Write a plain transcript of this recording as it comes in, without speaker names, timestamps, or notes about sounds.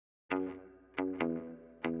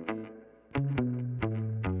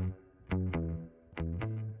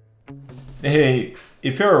Hey,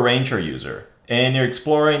 if you're a Rancher user and you're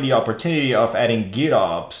exploring the opportunity of adding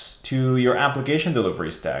GitOps to your application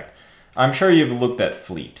delivery stack, I'm sure you've looked at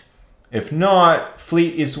Fleet. If not,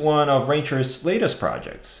 Fleet is one of Rancher's latest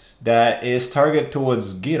projects that is targeted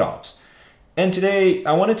towards GitOps. And today,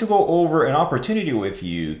 I wanted to go over an opportunity with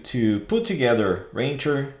you to put together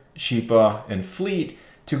Rancher, Shipa, and Fleet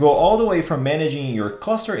to go all the way from managing your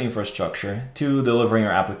cluster infrastructure to delivering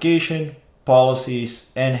your application,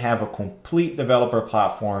 policies, and have a complete developer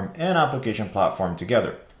platform and application platform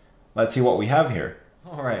together. Let's see what we have here.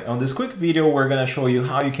 All right, on this quick video, we're going to show you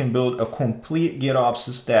how you can build a complete GitOps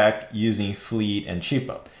stack using Fleet and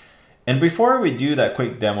Shipa. And before we do that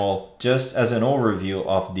quick demo, just as an overview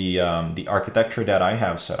of the architecture that I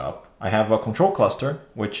have set up, I have a control cluster,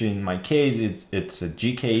 which in my case, it's a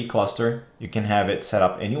GKE cluster. You can have it set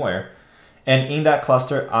up anywhere. And in that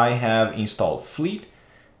cluster, I have installed Fleet.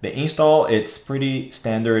 The install, it's pretty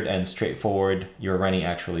standard and straightforward. You're running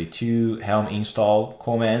actually 2 Helm install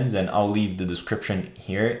commands, and I'll leave the description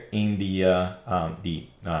here in the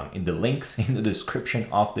links in the description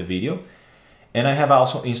of the video. And I have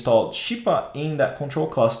also installed Shipa in that control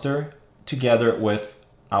cluster together with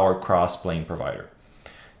our cross-plane provider.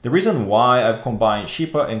 The reason why I've combined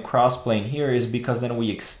Shipa and cross-plane here is because then we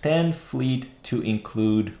extend Fleet to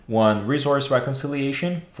include one resource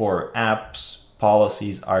reconciliation for apps,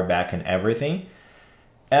 policies, RBAC, and everything,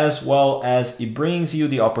 as well as it brings you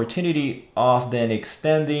the opportunity of then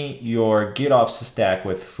extending your GitOps stack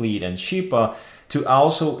with Fleet and Shipa to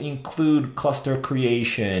also include cluster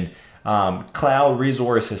creation, cloud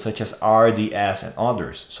resources such as RDS and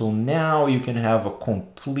others. So now you can have a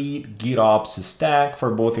complete GitOps stack for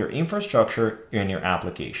both your infrastructure and your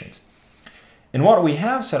applications. And what we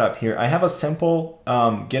have set up here, I have a simple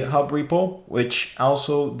GitHub repo, which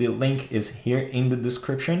also the link is here in the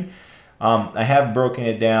description. I have broken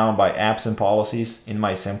it down by apps and policies in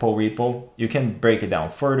my simple repo. You can break it down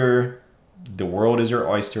further. The world is your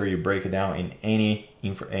oyster. You break it down in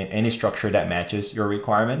any structure that matches your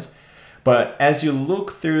requirements. But as you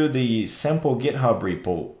look through the simple GitHub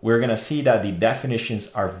repo, we're going to see that the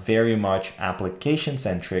definitions are very much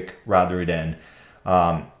application-centric rather than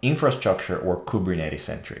infrastructure or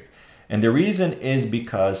Kubernetes-centric. And the reason is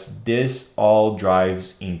because this all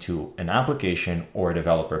drives into an application or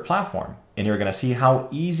developer platform. And you're going to see how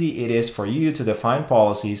easy it is for you to define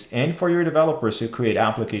policies and for your developers to create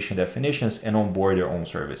application definitions and onboard their own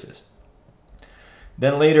services.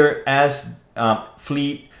 Then later, as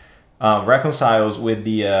Fleet reconciles with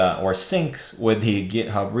the or syncs with the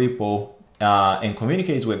GitHub repo and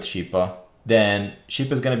communicates with Shipa, then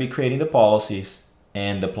Shipa is going to be creating the policies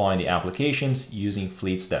and deploying the applications using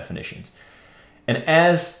Fleet's definitions. And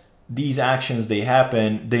as these actions they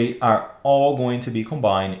happen, they are all going to be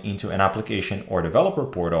combined into an application or developer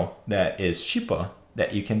portal that is Shipa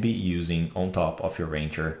that you can be using on top of your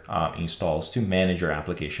Rancher installs to manage your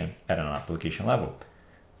application at an application level.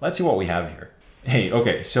 Let's see what we have here. Hey,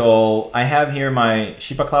 okay, so I have here my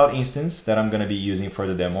Shipa Cloud instance that I'm going to be using for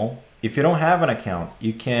the demo. If you don't have an account,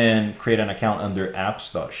 you can create an account under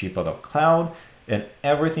apps.shipa.cloud, and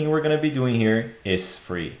everything we're going to be doing here is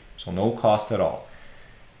free, so no cost at all.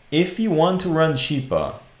 If you want to run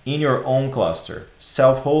Shipa in your own cluster,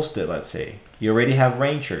 self-hosted, let's say, you already have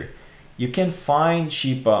Rancher, you can find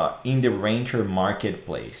Shipa in the Rancher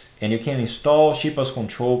marketplace, and you can install Shipa's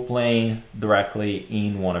control plane directly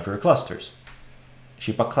in one of your clusters.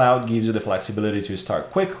 Shipa Cloud gives you the flexibility to start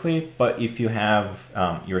quickly, but if you have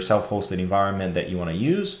your self-hosted environment that you want to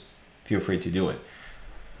use, feel free to do it.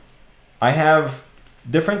 I have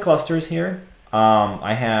different clusters here.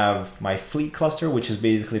 I have my Fleet cluster, which is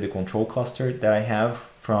basically the control cluster that I have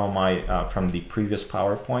from from the previous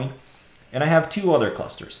PowerPoint. And I have 2 other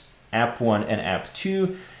clusters, App 1 and App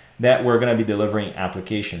 2, that we're going to be delivering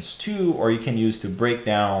applications to, or you can use to break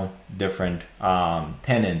down different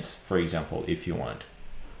tenants, for example, if you want.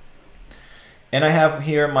 And I have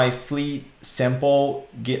here my Fleet simple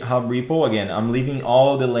GitHub repo. Again, I'm leaving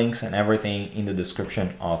all the links and everything in the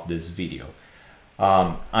description of this video.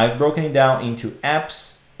 I've broken it down into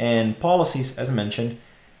apps and policies, as mentioned.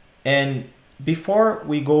 And before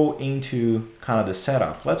we go into kind of the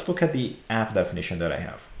setup, let's look at the app definition that I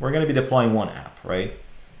have. We're going to be deploying one app, right?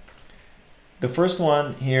 The first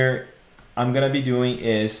one here I'm going to be doing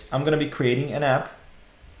is I'm going to be creating an app.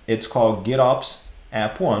 It's called GitOps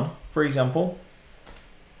App 1, for example.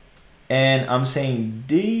 And I'm saying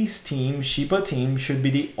this team, Shipa team, should be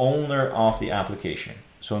the owner of the application.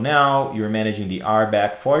 So now you're managing the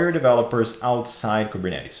RBAC for your developers outside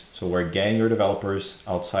Kubernetes. So we're getting your developers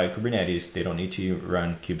outside Kubernetes. They don't need to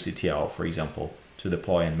run kubectl, for example, to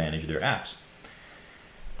deploy and manage their apps.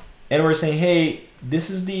 And we're saying, hey, this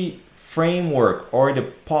is the framework or the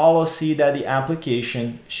policy that the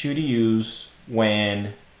application should use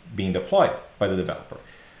when being deployed by the developer.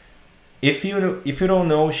 If you don't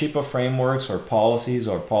know Shipa frameworks or policy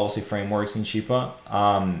frameworks in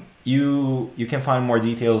Shipa, you can find more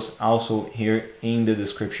details also here in the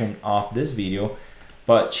description of this video.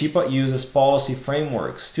 But Shipa uses policy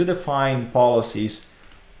frameworks to define policies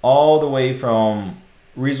all the way from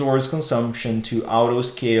resource consumption to auto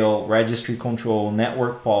scale, registry control,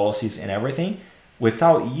 network policies, and everything,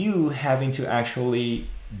 without you having to actually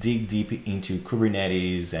dig deep into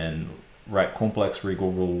Kubernetes and write complex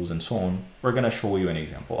legal rules and so on. We're going to show you an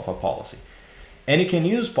example of a policy. And you can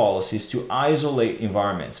use policies to isolate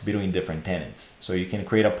environments between different tenants. So you can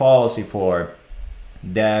create a policy for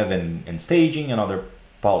dev and staging, another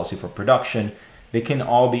policy for production. They can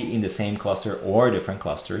all be in the same cluster or different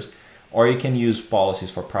clusters. Or you can use policies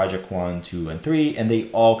for project 1, 2, and 3, and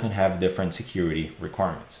they all can have different security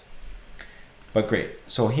requirements. But great.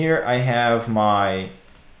 So here I have my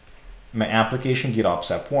application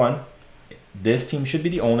GitOps app 1. This team should be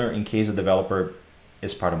the owner in case the developer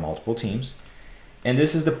is part of multiple teams. And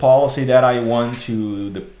this is the policy that I want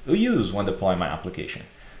to use when deploying my application.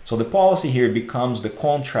 So the policy here becomes the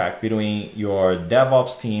contract between your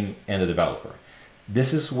DevOps team and the developer.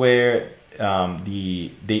 This is where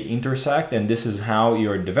they intersect, and this is how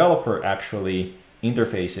your developer actually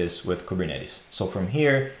interfaces with Kubernetes. So from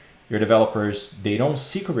here, your developers, they don't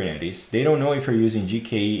see Kubernetes. They don't know if you're using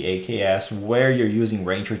GKE, AKS, where you're using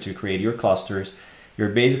Rancher to create your clusters. You're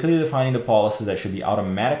basically defining the policies that should be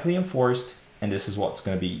automatically enforced, and this is what's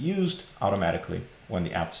going to be used automatically when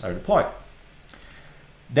the apps are deployed.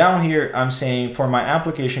 Down here, I'm saying for my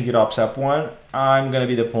application GitOps app 1, I'm going to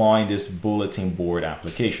be deploying this bulletin board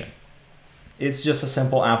application. It's just a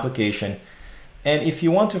simple application. And if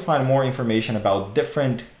you want to find more information about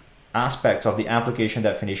different aspects of the application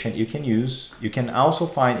definition you can also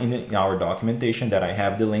find in our documentation that I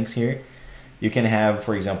have the links here. You can have,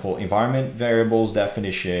 for example, environment variables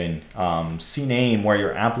definition, CNAME where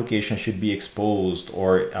your application should be exposed,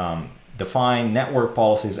 or define network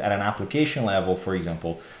policies at an application level, for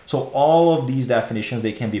example. So all of these definitions,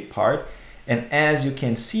 they can be part. And as you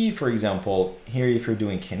can see, for example, here, if you're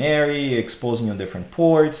doing canary, exposing on different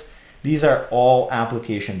ports, these are all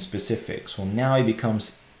application specific. So now it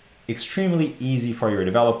becomes extremely easy for your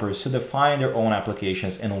developers to define their own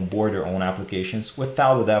applications and onboard their own applications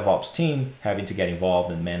without the DevOps team having to get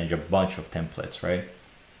involved and manage a bunch of templates, right?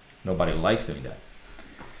 Nobody likes doing that.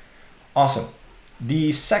 Awesome.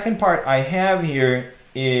 The second part I have here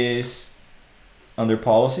is under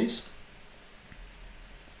policies.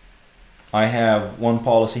 I have one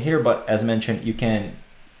policy here, but as mentioned, you can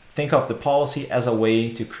think of the policy as a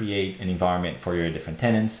way to create an environment for your different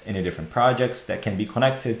tenants in your different projects that can be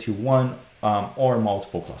connected to one or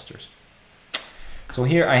multiple clusters. So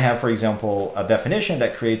here I have, for example, a definition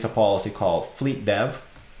that creates a policy called fleet dev.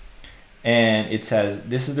 And it says,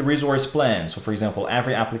 this is the resource plan. So for example,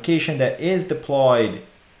 every application that is deployed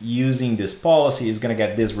using this policy is going to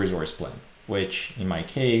get this resource plan, which in my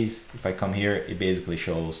case, if I come here, it basically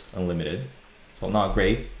shows unlimited. So not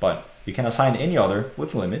great, but you can assign any other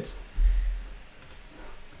with limits.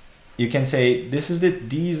 You can say this is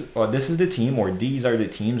the team, or these are the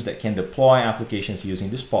teams that can deploy applications using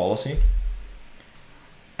this policy.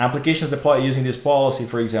 Applications deployed using this policy,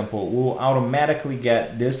 for example, will automatically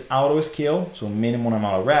get this auto scale, so minimum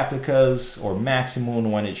amount of replicas or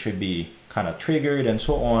maximum when it should be kind of triggered and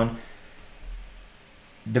so on.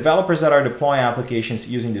 Developers that are deploying applications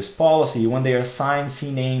using this policy, when they assign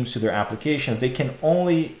CNAMEs to their applications, they can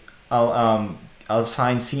only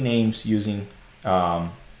assign CNAMEs using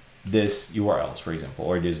this URLs, for example,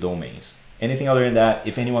 or these domains. Anything other than that,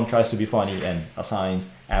 if anyone tries to be funny and assigns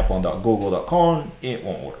app1.google.com, it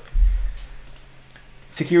won't work.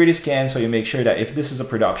 Security scan, so you make sure that if this is a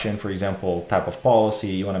production, for example, type of policy,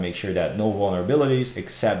 you want to make sure that no vulnerabilities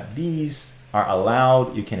except these are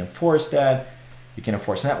allowed. You can enforce that. You can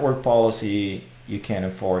enforce network policy. You can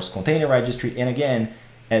enforce container registry. And again,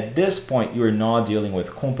 at this point, you're not dealing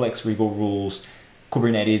with complex legal rules,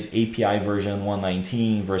 Kubernetes API version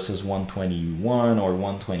 119 versus 121 or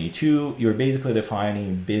 122. You're basically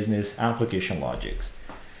defining business application logics.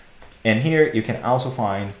 And here you can also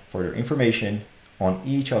find further information on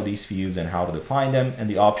each of these fields and how to define them, and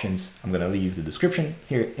the options. I'm going to leave the description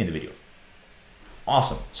here in the video.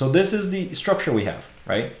 Awesome. So this is the structure we have,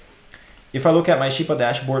 right? If I look at my Shipa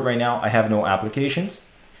dashboard right now, I have no applications.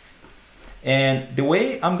 And the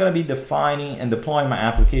way I'm going to be defining and deploying my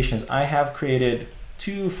applications, I have created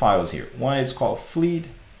two files here. One is called fleet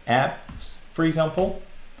apps, for example.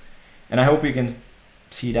 And I hope you can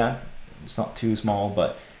see that it's not too small,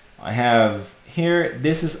 but I have here,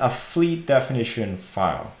 this is a fleet definition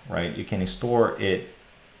file, right? You can store it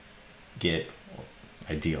Git,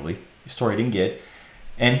 ideally, you store it in Git.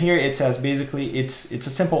 And here it says basically it's a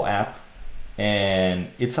simple app and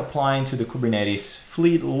it's applying to the Kubernetes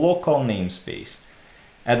fleet local namespace.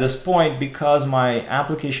 At this point, because my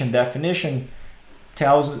application definition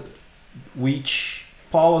tells which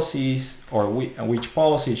policies or which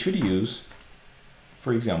policy it should use,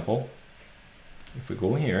 for example, if we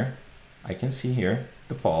go here, I can see here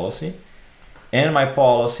the policy, and my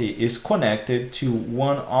policy is connected to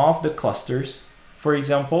one of the clusters, for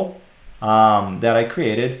example, that I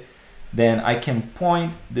created, then I can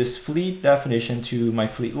point this fleet definition to my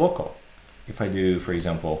fleet local. If I do, for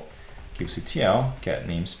example, kubectl get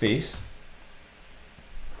namespace,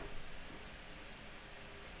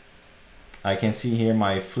 I can see here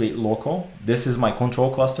my fleet local. This is my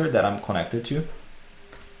control cluster that I'm connected to.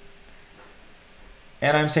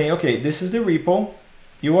 And I'm saying, okay, this is the repo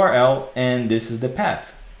URL and this is the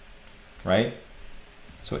path, right?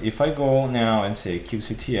 So if I go now and say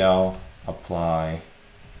kubectl apply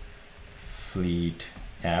fleet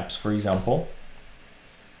apps, for example,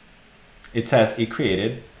 it says it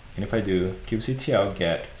created. And if I do kubectl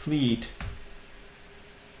get fleet,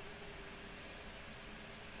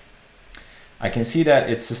 I can see that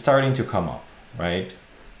it's starting to come up, right?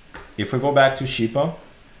 If we go back to Shipa,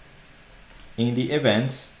 in the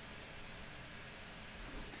events,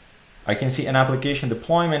 I can see an application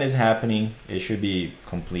deployment is happening. It should be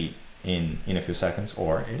complete in a few seconds,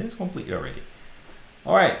 or it is complete already.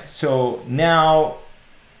 All right, so now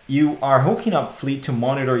you are hooking up Fleet to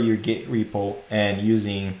monitor your Git repo and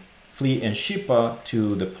using Fleet and Shipa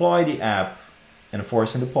to deploy the app,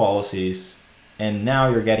 enforcing the policies, and now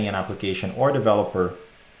you're getting an application or developer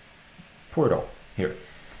portal here.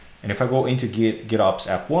 And if I go into GitOps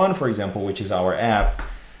app 1, for example, which is our app,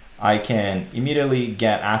 I can immediately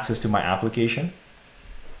get access to my application.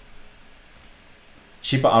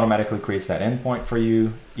 Shipa automatically creates that endpoint for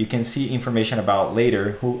you. You can see information about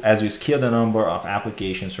later as you scale the number of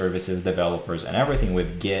application services, developers, and everything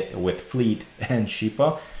with Fleet and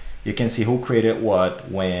Shipa. You can see who created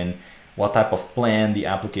what, when, what type of plan the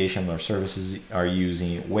application or services are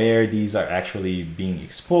using, where these are actually being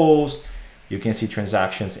exposed. You can see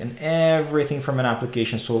transactions and everything from an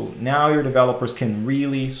application. So now your developers can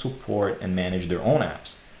really support and manage their own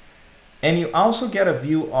apps. And you also get a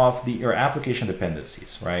view of your application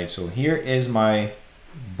dependencies, right? So here is my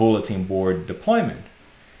bulletin board deployment.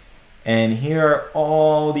 And here are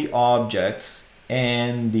all the objects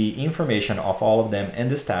and the information of all of them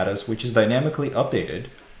and the status, which is dynamically updated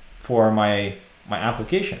for my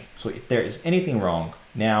application. So if there is anything wrong,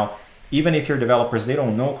 now, even if your developers, they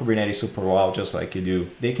don't know Kubernetes super well, just like you do,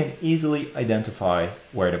 they can easily identify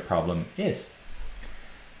where the problem is.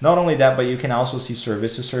 Not only that, but you can also see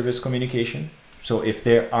service-to-service communication. So if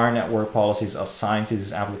there are network policies assigned to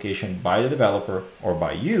this application by the developer or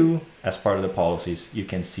by you as part of the policies, you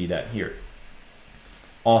can see that here.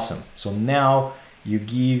 Awesome. So now you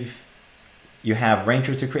have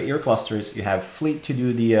Rancher to create your clusters, you have Fleet to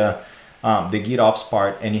do the GitOps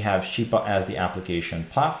part, and you have Shipa as the application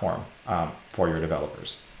platform for your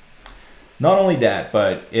developers. Not only that,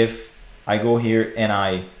 but if I go here and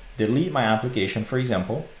I delete my application, for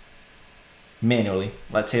example, manually,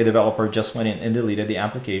 let's say a developer just went in and deleted the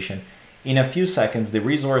application, in a few seconds, the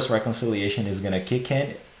resource reconciliation is going to kick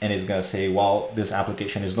in and it's going to say, well, this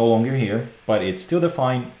application is no longer here, but it's still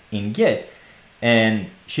defined in Git, and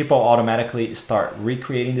Shipa will automatically start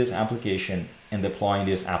recreating this application and deploying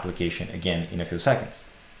this application again in a few seconds.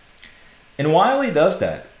 And while it does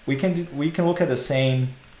that, we can look at the same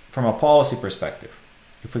from a policy perspective.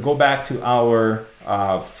 If we go back to our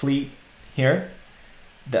Fleet here,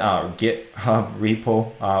 the GitHub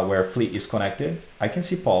repo where Fleet is connected, I can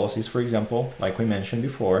see policies, for example, like we mentioned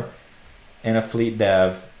before, and a Fleet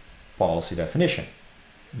dev policy definition.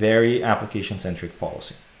 Very application-centric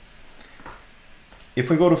policy. If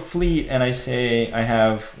we go to Fleet and I say I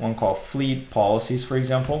have one called Fleet policies, for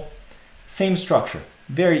example, same structure,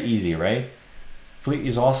 very easy, right? Fleet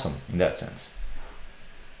is awesome in that sense.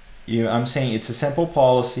 I'm saying it's a simple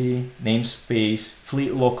policy, namespace,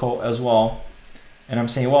 Fleet local as well. And I'm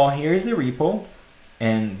saying, well, here's the repo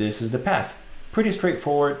and this is the path. Pretty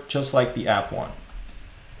straightforward, just like the app one.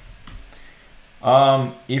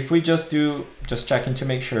 If we just checking to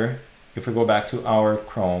make sure, if we go back to our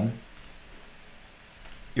Chrome,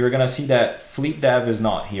 you're gonna see that Fleet dev is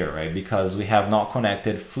not here, right? Because we have not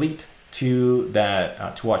connected Fleet to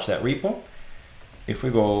that to watch that repo. If we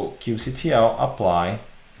go kubectl apply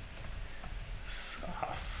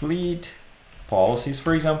Fleet policies,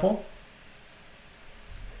 for example,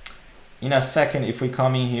 in a second, if we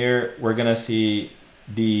come in here, we're gonna see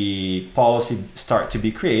the policy start to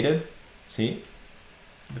be created. See,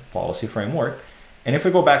 the policy framework. And if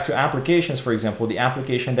we go back to applications, for example, the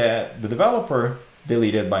application that the developer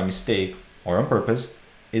deleted by mistake or on purpose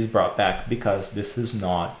is brought back because this is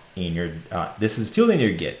not in your, this is still in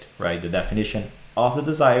your Git, right? The definition of the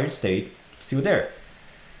desired state is still there.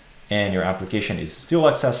 And your application is still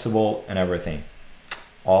accessible and everything.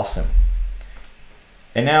 Awesome.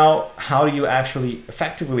 And now, how do you actually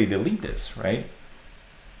effectively delete this, right?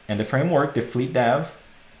 And the framework, the Fleet Dev,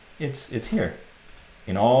 it's here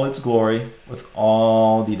in all its glory with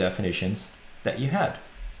all the definitions that you had.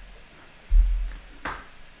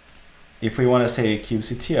 If we want to say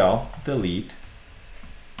kubectl delete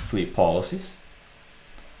fleet policies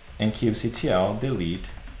and kubectl delete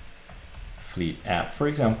fleet app, for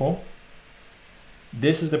example,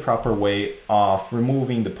 this is the proper way of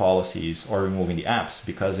removing the policies or removing the apps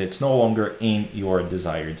because it's no longer in your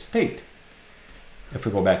desired state. If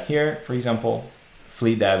we go back here, for example,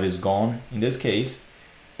 Fleet Dev is gone in this case,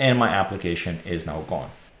 and my application is now gone.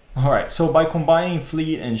 All right, so by combining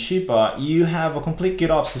Fleet and Shipa, you have a complete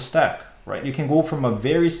GitOps stack, right? You can go from a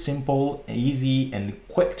very simple, easy, and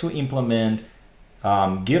quick to implement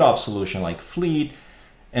GitOps solution like Fleet,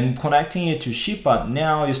 and connecting it to Shipa,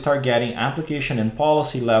 now you start getting application and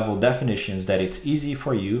policy level definitions that it's easy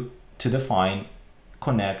for you to define,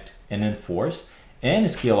 connect, and enforce, and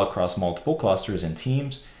scale across multiple clusters and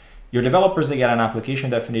teams. Your developers, they get an application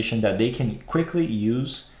definition that they can quickly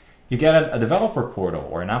use. You get a developer portal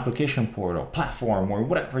or an application portal, platform, or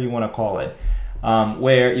whatever you want to call it,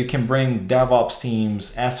 where you can bring DevOps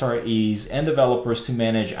teams, SREs, and developers to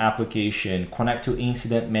manage application, connect to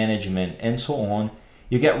incident management, and so on.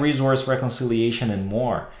 You get resource reconciliation and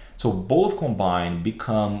more. So both combined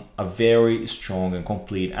become a very strong and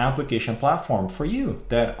complete application platform for you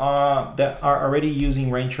that are already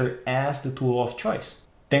using Rancher as the tool of choice.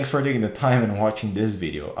 Thanks for taking the time and watching this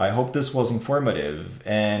video. I hope this was informative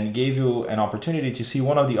and gave you an opportunity to see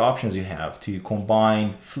one of the options you have to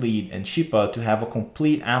combine Fleet and Shipa to have a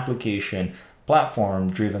complete application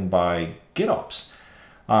platform driven by GitOps.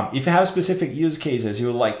 If you have specific use cases you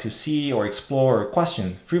would like to see or explore or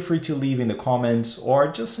question, feel free to leave in the comments or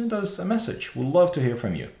just send us a message. We'd love to hear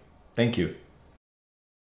from you. Thank you.